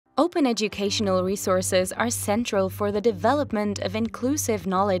Open educational resources are central for the development of inclusive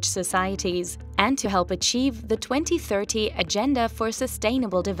knowledge societies and to help achieve the 2030 Agenda for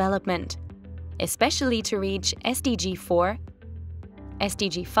Sustainable Development, especially to reach SDG 4,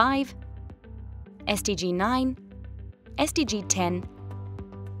 SDG 5, SDG 9, SDG 10,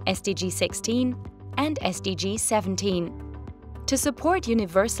 SDG 16, and SDG 17. To support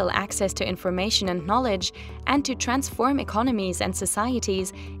universal access to information and knowledge and to transform economies and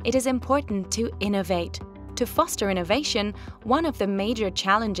societies, it is important to innovate. To foster innovation, one of the major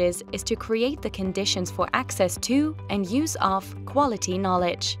challenges is to create the conditions for access to and use of quality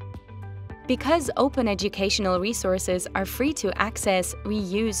knowledge. Because open educational resources are free to access,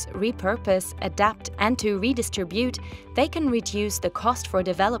 reuse, repurpose, adapt, and to redistribute, they can reduce the cost for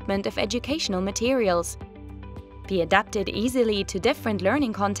development of educational materials, be adapted easily to different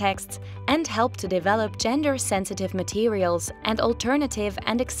learning contexts, and help to develop gender-sensitive materials and alternative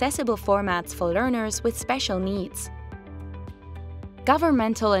and accessible formats for learners with special needs.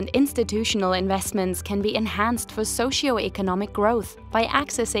 Governmental and institutional investments can be enhanced for socio-economic growth by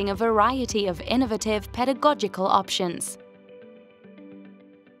accessing a variety of innovative pedagogical options.